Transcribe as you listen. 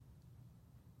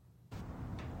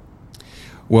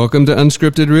Welcome to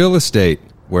Unscripted Real Estate,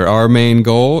 where our main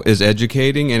goal is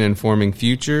educating and informing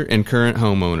future and current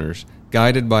homeowners,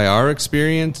 guided by our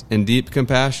experience and deep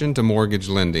compassion to mortgage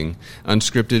lending.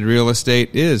 Unscripted Real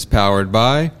Estate is powered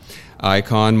by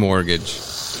Icon Mortgage.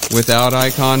 Without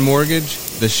Icon Mortgage,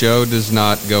 the show does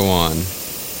not go on.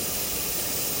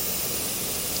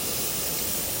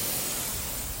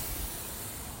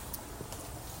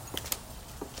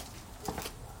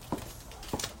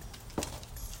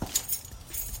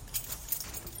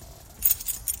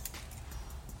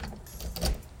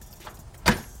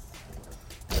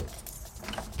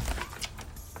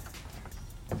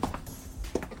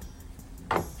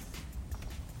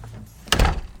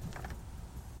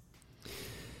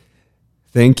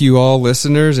 Thank you all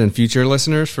listeners and future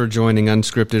listeners for joining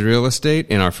Unscripted Real Estate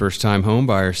in our first-time home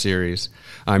buyer series.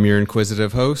 I'm your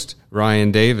inquisitive host,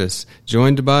 Ryan Davis,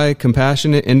 joined by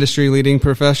compassionate industry-leading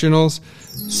professionals,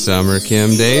 Summer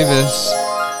Kim Davis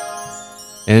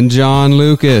and John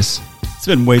Lucas. It's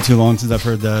been way too long since I've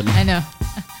heard that. I know.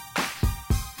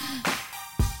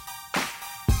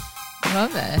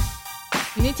 Love it.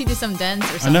 You need to do some dance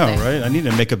or something. I know, right? I need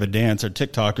to make up a dance or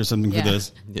TikTok or something for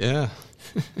this. Yeah.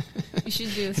 You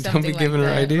should do something Don't be giving her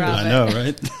ideas. I know,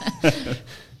 right?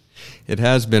 It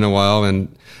has been a while,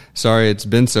 and sorry it's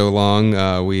been so long.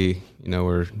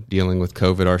 We're dealing with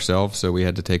COVID ourselves, so we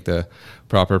had to take the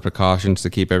proper precautions to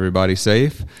keep everybody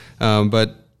safe.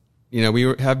 But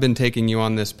we have been taking you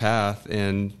on this path,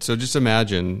 and so just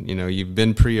imagine, you've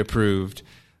been pre-approved.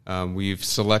 We've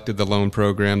selected the loan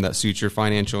program that suits your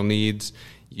financial needs.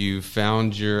 You've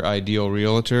found your ideal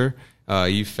realtor.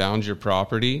 You've found your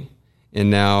property. And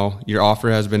now your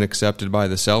offer has been accepted by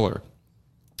the seller.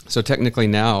 So technically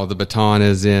now the baton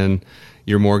is in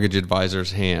your mortgage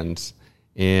advisor's hands.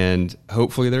 And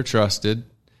hopefully they're trusted,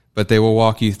 but they will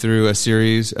walk you through a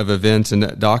series of events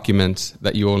and documents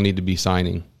that you will need to be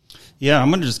signing. Yeah, I'm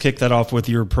going to just kick that off with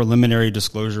your preliminary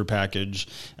disclosure package.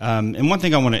 And one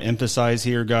thing I want to emphasize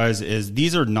here, guys, is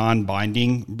these are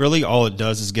non-binding. Really, all it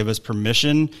does is give us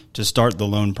permission to start the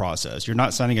loan process. You're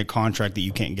not signing a contract that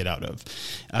you can't get out of.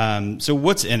 So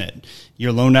what's in it?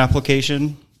 Your loan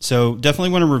application. So definitely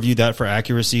want to review that for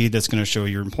accuracy. That's going to show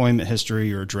your employment history,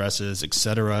 your addresses,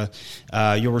 etc.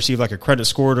 You'll receive like a credit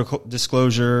score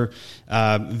disclosure,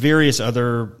 various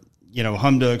other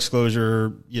HMDA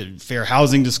disclosure, fair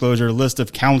housing disclosure, list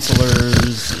of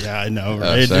counselors. Yeah, I know,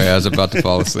 right? Sorry, I was about to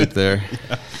fall asleep there.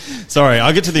 Yeah. Sorry,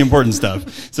 I'll get to the important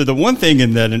stuff. So the one thing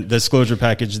in that disclosure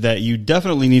package that you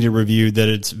definitely need to review that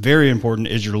it's very important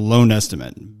is your loan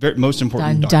estimate. Most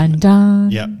important document. Dun.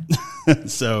 Yeah.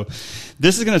 So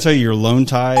this is going to tell you your loan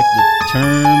type, the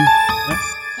term.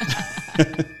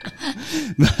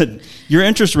 But your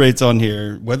interest rates on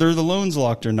here, whether the loan's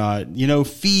locked or not,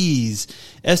 fees,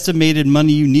 estimated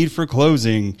money you need for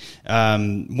closing.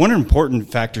 One important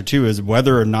factor too is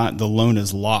whether or not the loan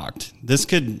is locked. You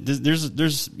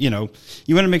want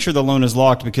to make sure the loan is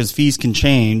locked because fees can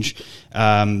change.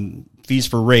 Fees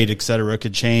for rate, et cetera,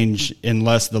 could change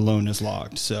unless the loan is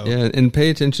locked. So yeah, and pay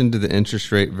attention to the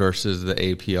interest rate versus the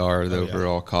APR, the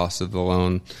overall cost of the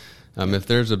loan. If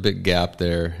there's a big gap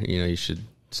there, you should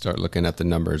start looking at the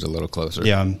numbers a little closer.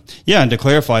 Yeah. And to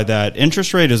clarify that,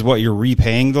 interest rate is what you're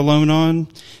repaying the loan on.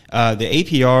 The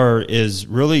APR is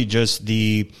really just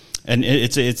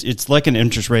it's like an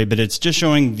interest rate, but it's just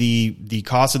showing the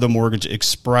cost of the mortgage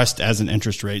expressed as an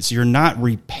interest rate. So you're not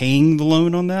repaying the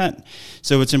loan on that.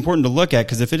 So it's important to look at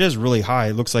because if it is really high,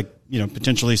 it looks like,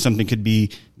 potentially something could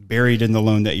be buried in the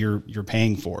loan that you're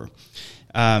paying for.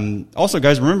 Also,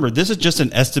 guys, remember, this is just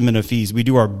an estimate of fees. We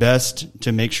do our best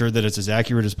to make sure that it's as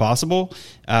accurate as possible,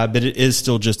 but it is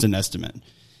still just an estimate.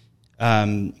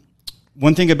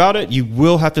 One thing about it, you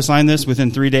will have to sign this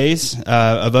within 3 days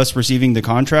of us receiving the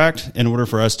contract in order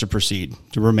for us to proceed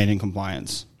to remain in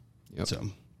compliance. Yep. So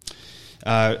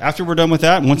after we're done with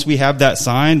that, once we have that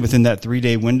signed within that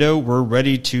 3-day window, we're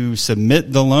ready to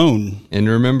submit the loan. And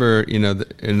remember, in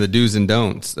the do's and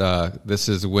don'ts, this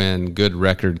is when good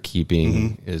record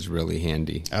keeping is really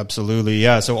handy. Absolutely,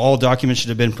 yeah. So all documents should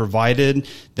have been provided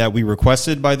that we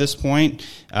requested by this point.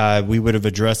 We would have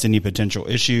addressed any potential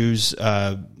issues,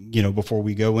 before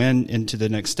we go into the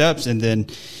next steps. And then,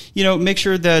 make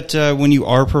sure that when you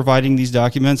are providing these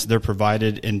documents, they're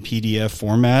provided in PDF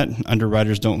format.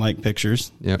 Underwriters don't like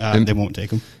pictures. Yep. They won't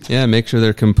take them. Yeah, make sure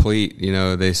they're complete.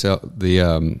 They sell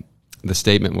the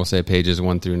statement will say pages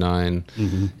 1 through 9,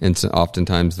 and so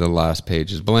oftentimes the last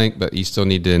page is blank, but you still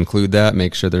need to include that.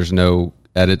 Make sure there's no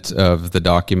edits of the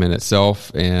document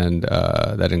itself, and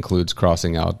that includes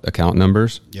crossing out account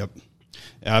numbers. Yep.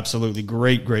 Absolutely.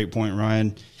 Great point,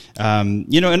 Ryan.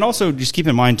 And also just keep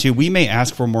in mind too, we may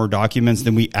ask for more documents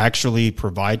than we actually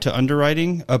provide to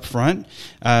underwriting up front.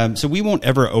 So we won't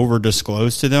ever over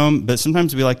disclose to them, but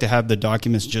sometimes we like to have the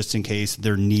documents just in case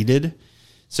they're needed.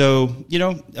 So,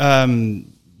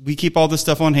 we keep all this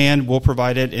stuff on hand. We'll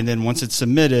provide it, and then once it's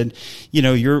submitted,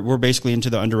 we're basically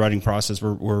into the underwriting process.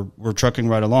 We're trucking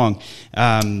right along.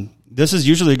 This is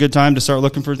usually a good time to start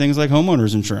looking for things like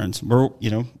homeowners insurance. We're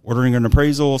ordering an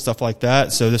appraisal, stuff like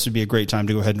that. So this would be a great time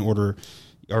to go ahead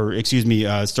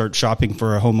and start shopping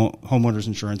for a homeowners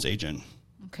insurance agent.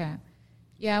 Okay.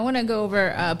 Yeah, I want to go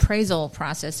over appraisal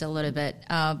process a little bit.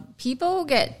 People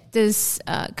get this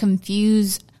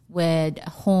confused with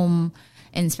home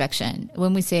inspection.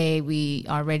 When we say we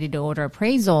are ready to order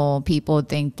appraisal, people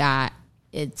think that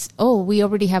we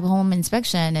already have home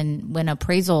inspection, and when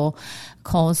appraisal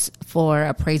calls for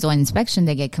appraisal inspection,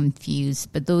 they get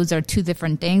confused. But those are two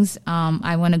different things.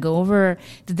 I want to go over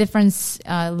the difference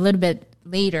a little bit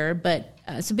later, but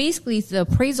so basically the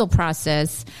appraisal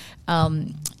process,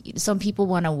 some people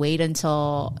want to wait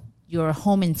until your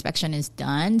home inspection is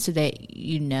done so that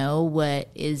you know what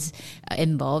is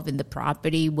involved in the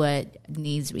property, what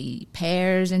needs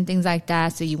repairs and things like that.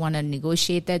 So you want to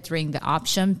negotiate that during the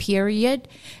option period.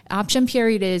 Option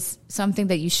period is something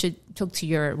that you should talk to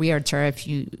your realtor if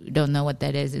you don't know what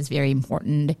that is. It's very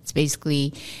important. It's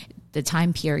basically the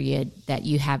time period that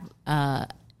you have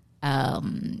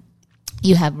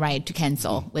right to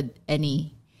cancel with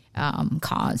any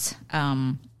cause.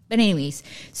 But anyways,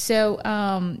 so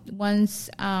once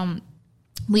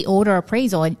we order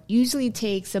appraisal, it usually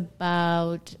takes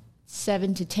about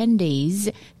 7 to 10 days.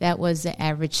 That was the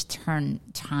average turn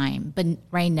time. But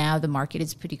right now, the market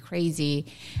is pretty crazy.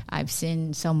 I've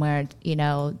seen somewhere,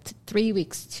 3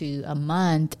 weeks to a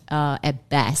month at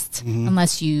best,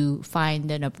 unless you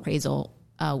find an appraisal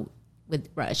with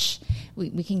Rush.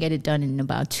 We can get it done in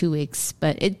about 2 weeks,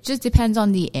 but it just depends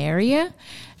on the area.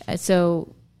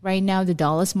 So right now, the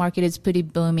Dallas market is pretty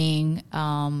booming.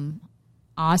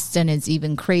 Austin is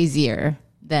even crazier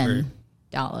than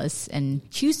Dallas, and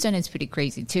Houston is pretty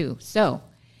crazy too. So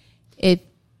if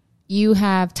you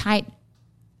have tight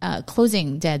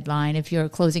closing deadline, if you're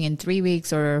closing in 3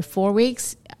 weeks or 4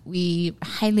 weeks, we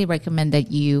highly recommend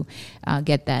that you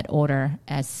get that order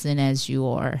as soon as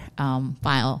your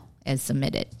file is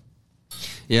submitted.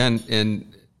 Yeah,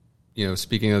 and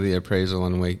speaking of the appraisal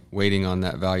and waiting on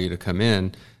that value to come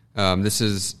in, this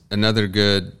is another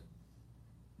good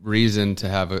reason to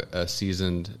have a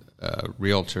seasoned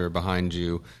realtor behind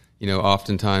you.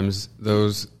 Oftentimes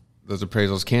those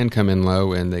appraisals can come in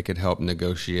low, and they could help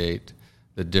negotiate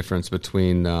the difference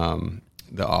between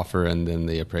the offer and then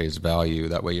the appraised value.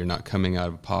 That way you're not coming out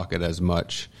of pocket as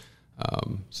much.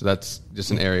 So that's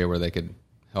just an area where they could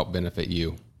help benefit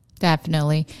you.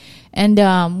 Definitely. And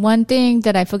one thing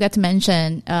that I forgot to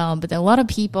mention, but a lot of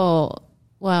people,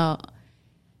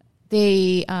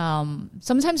 they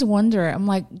sometimes wonder, I'm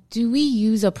like, do we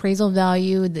use appraisal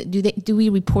value? Do we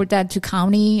report that to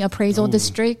county appraisal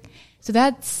district? So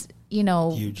that's,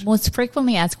 huge. Most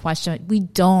frequently asked question. We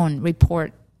don't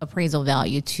report appraisal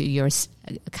value to your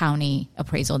county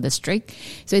appraisal district.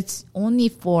 So it's only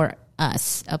for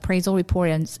us. Appraisal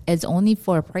report is only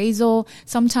for appraisal.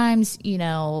 Sometimes,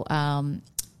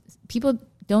 people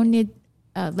don't need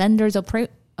lender's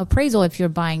appraisal if you're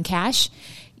buying cash.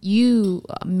 You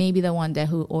may be the one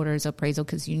who orders appraisal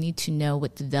because you need to know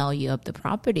what the value of the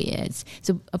property is.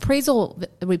 So appraisal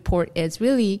report is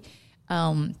really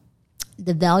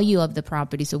the value of the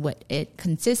property. So what it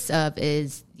consists of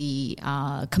is the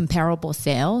comparable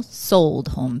sale, sold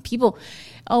home. People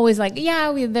always like,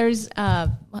 there's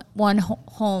one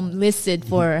home listed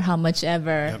for how much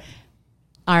ever. Yep.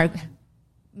 Our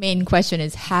main question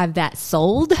is, have that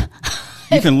sold?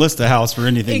 You can list a house for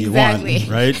anything exactly. You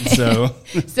want, right? So,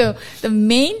 so the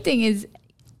main thing is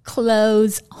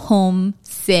close home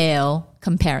sale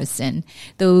comparison.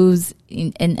 Those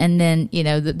and then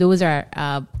those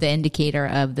are the indicator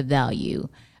of the value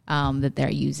that they're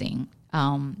using.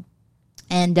 Brian,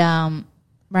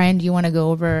 do you want to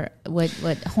go over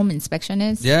what home inspection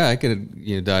is? Yeah, I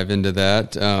could dive into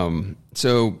that.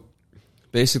 So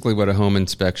basically, what a home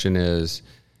inspection is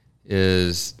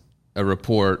a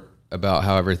report about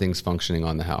how everything's functioning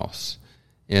on the house.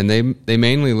 And they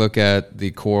mainly look at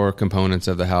the core components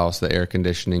of the house, the air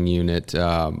conditioning unit,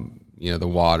 the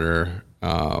water,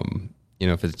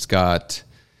 if it's got,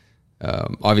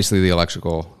 obviously the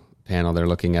electrical panel, they're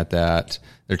looking at that.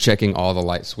 They're checking all the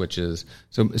light switches.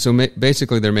 So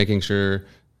basically they're making sure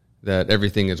that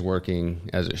everything is working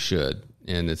as it should.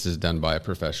 And this is done by a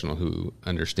professional who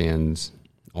understands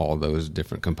all those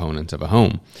different components of a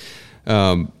home.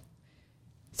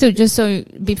 So just so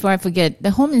before I forget, the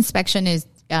home inspection is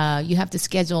you have to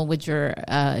schedule with your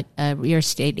real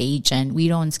estate agent. We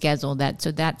don't schedule that,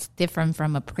 so that's different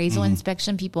from appraisal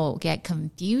inspection. People get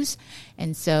confused,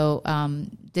 and so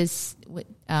this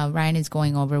Ryan is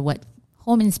going over what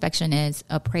home inspection is.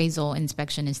 Appraisal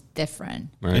inspection is different.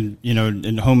 Right. And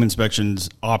and home inspection's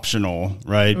optional,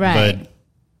 right? Right.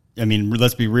 But I mean,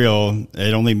 let's be real.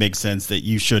 It only makes sense that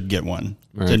you should get one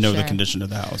to know the condition of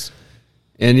the house.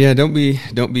 And yeah, don't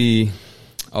be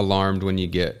alarmed when you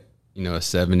get a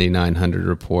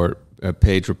 7,900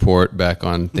 page report back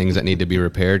on things that need to be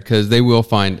repaired, because they will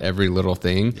find every little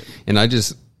thing. And I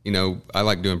just I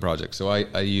like doing projects, so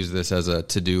I use this as a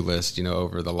to-do list.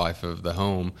 Over the life of the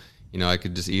home. I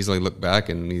could just easily look back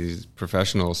and these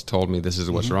professionals told me this is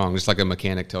what's wrong. Just like a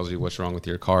mechanic tells you what's wrong with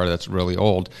your car that's really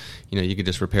old. You could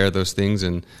just repair those things,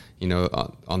 and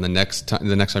on the next time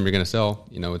you're going to sell,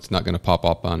 it's not going to pop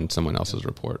up on someone else's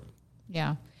report.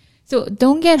 Yeah. So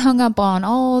don't get hung up on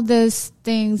all those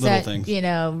things Little that things.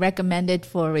 Recommended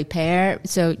for repair.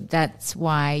 So that's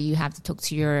why you have to talk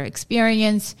to your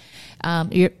experience,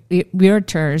 your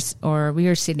realtors or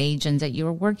real estate agents that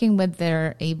you're working with.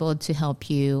 They're able to help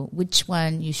you which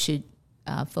one you should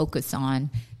focus on.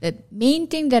 The main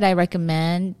thing that I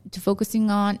recommend to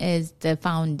focusing on is the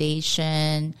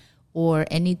foundation or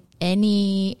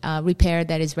any repair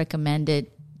that is recommended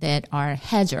that are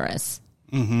hazardous.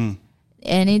 Mm-hmm.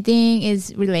 Anything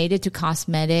is related to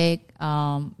cosmetic,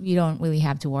 you don't really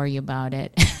have to worry about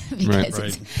it.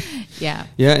 Right. Yeah.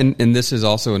 Yeah, and this is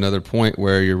also another point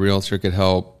where your realtor could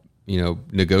help,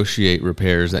 negotiate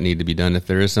repairs that need to be done. If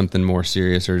there is something more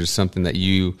serious or just something that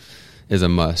is a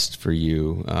must for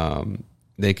you,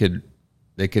 they could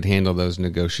handle those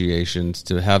negotiations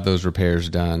to have those repairs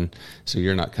done, so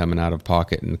you're not coming out of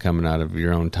pocket and coming out of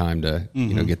your own time to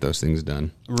get those things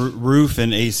done. Roof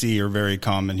and AC are very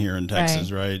common here in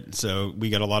Texas, right? So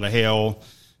we got a lot of hail.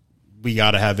 We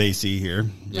got to have AC here.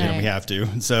 We have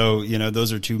to. So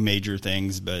those are two major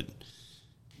things, but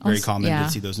very common to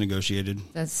see those negotiated.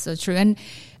 That's so true. And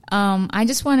I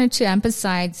just wanted to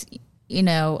emphasize,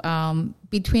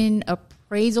 between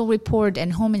appraisal report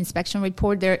and home inspection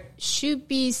report, there should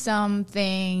be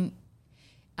something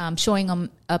showing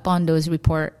up on those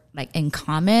report, like in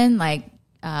common, like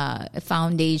a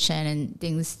foundation and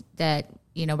things that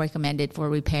recommended for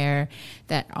repair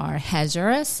that are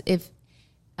hazardous. If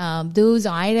those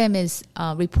item is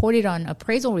reported on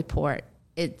appraisal report,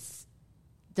 it's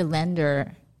the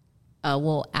lender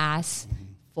will ask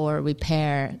for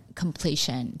repair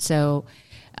completion. So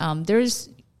there's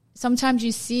sometimes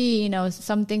you see,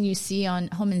 something you see on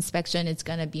home inspection, it's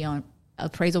going to be on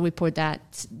appraisal report.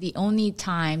 That's the only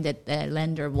time that the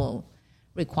lender will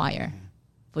require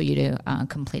for you to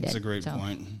complete it. That's a great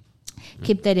point.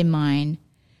 Keep that in mind.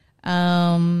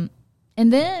 And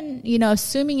then,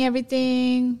 assuming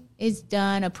everything is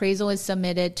done, appraisal is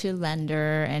submitted to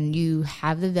lender, and you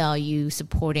have the value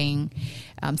supporting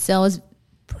sales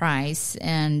price,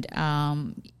 and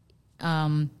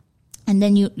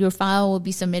then your file will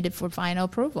be submitted for final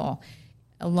approval,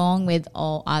 along with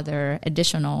all other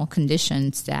additional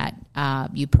conditions that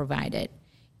you provided.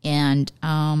 And,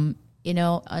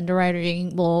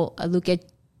 underwriting will look at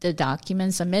the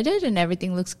documents submitted and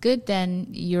everything looks good, then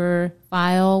your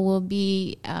file will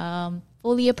be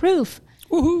fully approved.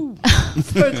 Woohoo!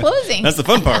 For closing. That's the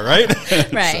fun part, right?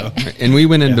 Right. So. And we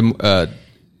went into...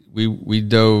 We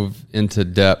dove into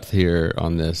depth here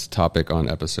on this topic on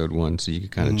episode 1, so you can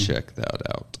kind of check that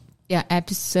out. Yeah,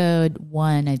 episode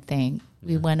 1, I think.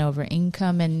 We went over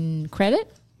income and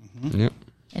credit. Yep.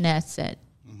 And asset.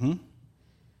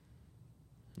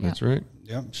 That's right.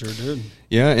 Yep, sure did.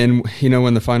 Yeah, and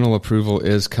when the final approval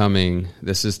is coming,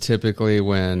 this is typically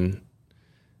when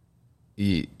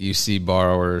you see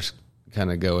borrowers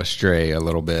kind of go astray a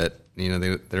little bit.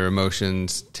 Their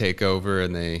emotions take over,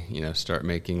 and they, start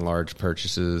making large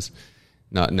purchases,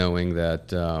 not knowing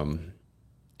that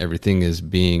everything is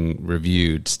being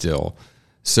reviewed still.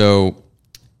 So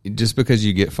just because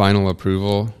you get final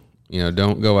approval,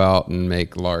 don't go out and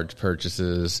make large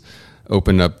purchases,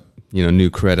 open up, new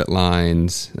credit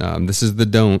lines. This is the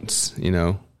don'ts,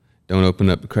 don't open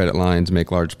up credit lines,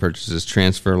 make large purchases,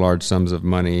 transfer large sums of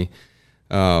money.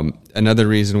 Another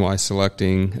reason why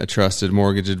selecting a trusted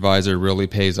mortgage advisor really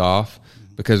pays off,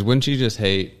 because wouldn't you just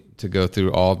hate to go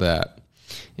through all that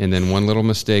and then one little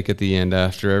mistake at the end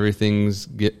after everything's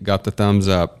got the thumbs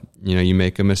up, you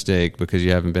make a mistake because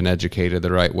you haven't been educated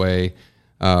the right way,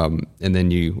 and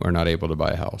then you are not able to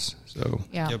buy a house. So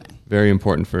very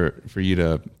important for you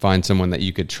to find someone that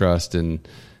you could trust and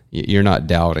you're not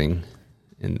doubting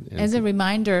As a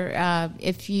reminder,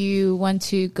 if you want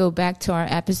to go back to our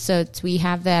episodes, we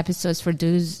have the episodes for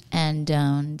do's and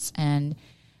don'ts, and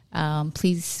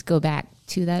please go back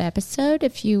to that episode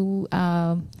if you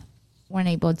weren't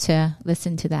able to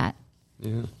listen to that.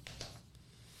 Yeah.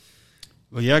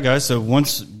 Well, yeah, guys. So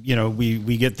once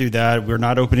we get through that, we're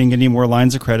not opening any more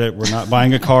lines of credit. We're not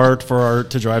buying a car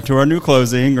to drive to our new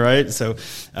closing, right? So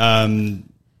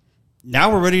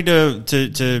now we're ready to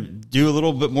do a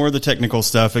little bit more of the technical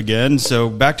stuff again. So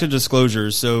back to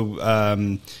disclosures. So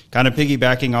kind of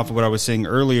piggybacking off of what I was saying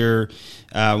earlier,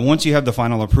 once you have the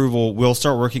final approval, we'll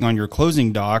start working on your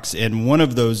closing docs. And one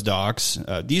of those docs,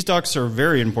 these docs are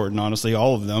very important, honestly,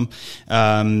 all of them,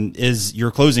 is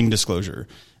your closing disclosure.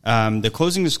 The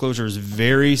closing disclosure is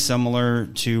very similar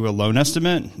to a loan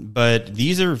estimate, but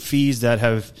these are fees that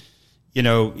have,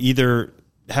 either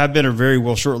have been or very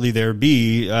will shortly there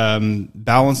be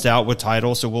balanced out with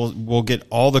title. So we'll get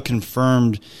all the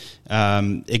confirmed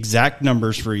exact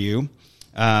numbers for you.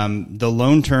 The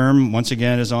loan term, once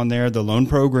again, is on there. The loan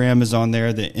program is on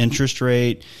there. The interest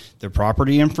rate, the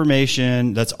property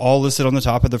information, that's all listed on the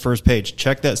top of the first page.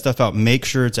 Check that stuff out. Make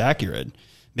sure it's accurate.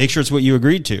 Make sure it's what you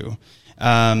agreed to.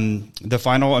 The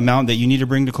final amount that you need to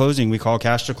bring to closing, we call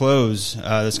cash to close.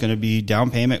 That's going to be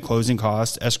down payment, closing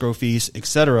costs, escrow fees,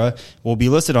 etc. will be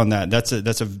listed on that. That's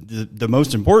the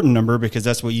most important number, because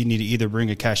that's what you need to either bring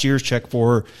a cashier's check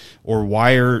for or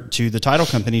wire to the title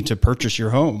company to purchase your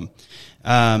home.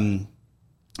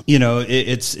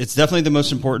 It's definitely the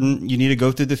most important. You need to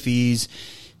go through the fees,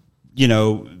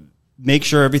 make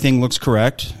sure everything looks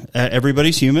correct.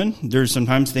 Everybody's human. There's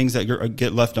sometimes things that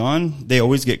get left on. They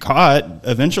always get caught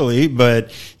eventually,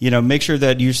 but make sure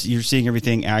that you're seeing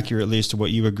everything accurately as to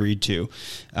what you agreed to.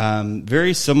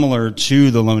 Very similar to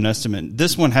the loan estimate.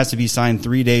 This one has to be signed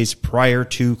 3 days prior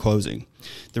to closing.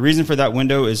 The reason for that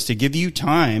window is to give you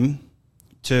time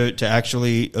to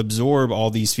actually absorb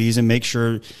all these fees and make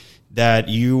sure that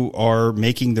you are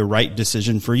making the right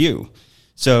decision for you.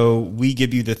 So we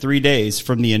give you the 3 days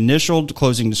from the initial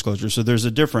closing disclosure. So there's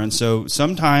a difference. So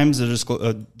sometimes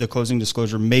the closing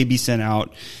disclosure may be sent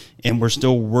out and we're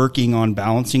still working on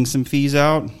balancing some fees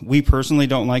out. We personally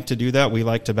don't like to do that. We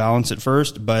like to balance it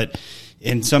first, but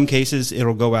in some cases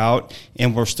it'll go out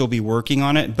and we'll still be working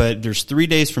on it. But there's 3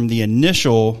 days from the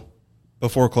initial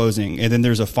before closing, and then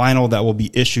there's a final that will be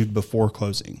issued before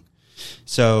closing.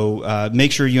 So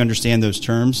make sure you understand those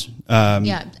terms.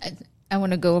 I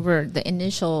want to go over the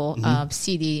initial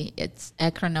CD. It's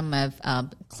acronym of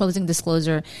closing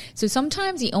disclosure. So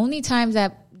sometimes the only times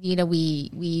that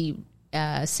we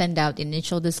send out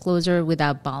initial disclosure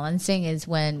without balancing is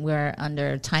when we're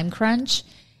under time crunch,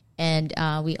 and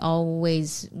we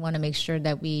always want to make sure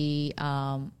that we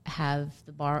have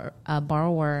the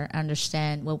borrower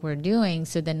understand what we're doing,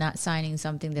 so they're not signing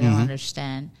something they don't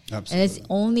understand. Absolutely. And it's the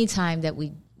only time that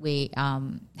we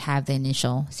have the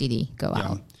initial CD go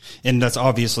out. And that's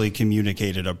obviously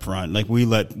communicated up front. Like we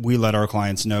let our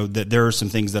clients know that there are some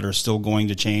things that are still going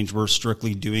to change. We're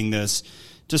strictly doing this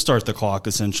to start the clock,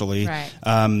 essentially. Right.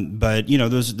 But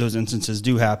those instances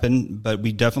do happen, but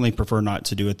we definitely prefer not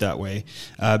to do it that way.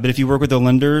 But if you work with a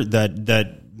lender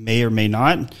that may or may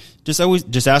not, just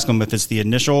ask them if it's the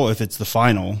initial, if it's the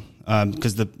final,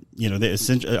 because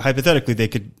hypothetically they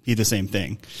could be the same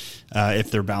thing if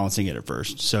they're balancing it at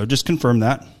first. So just confirm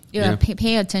that.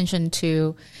 Pay attention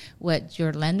to what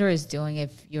your lender is doing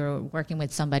if you're working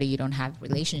with somebody you don't have a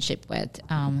relationship with.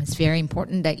 It's very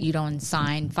important that you don't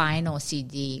sign final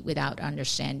CD without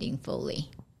understanding fully.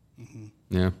 Mm-hmm.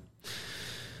 Yeah.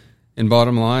 And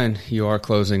bottom line, you are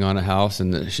closing on a house,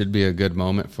 and it should be a good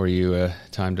moment for you,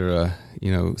 time to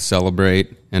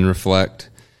celebrate and reflect,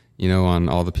 on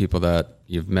all the people that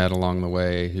you've met along the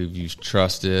way, who you've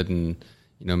trusted, and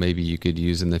maybe you could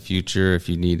use in the future if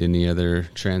you need any other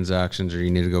transactions or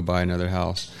you need to go buy another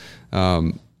house.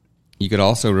 You could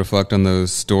also reflect on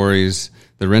those stories,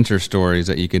 the renter stories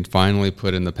that you could finally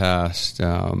put in the past,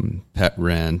 pet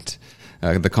rent,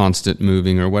 the constant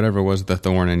moving, or whatever was the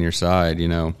thorn in your side,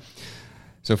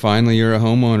 So finally you're a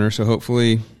homeowner, so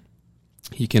hopefully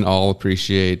you can all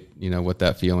appreciate, what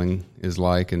that feeling is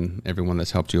like, and everyone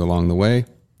that's helped you along the way.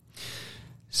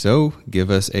 So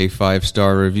give us a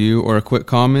 5-star review or a quick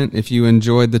comment if you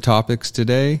enjoyed the topics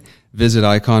today. Visit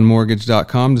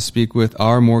iconmortgage.com to speak with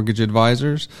our mortgage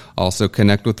advisors. Also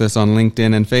connect with us on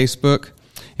LinkedIn and Facebook.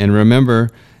 And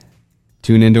remember,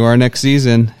 tune into our next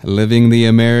season, Living the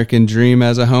American Dream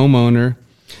as a Homeowner.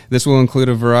 This will include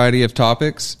a variety of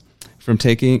topics from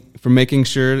making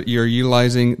sure you're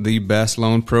utilizing the best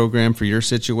loan program for your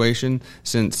situation,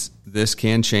 since this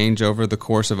can change over the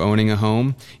course of owning a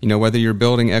home. Whether you're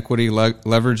building equity,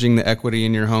 leveraging the equity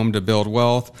in your home to build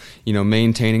wealth,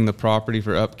 maintaining the property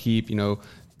for upkeep,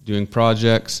 doing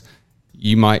projects,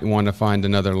 you might want to find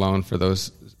another loan for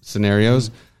those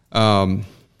scenarios.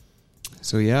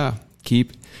 So yeah,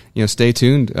 stay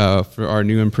tuned for our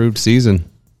new improved season.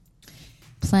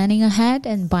 Planning ahead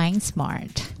and buying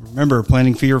smart. Remember,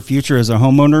 planning for your future as a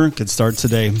homeowner could start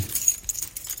today.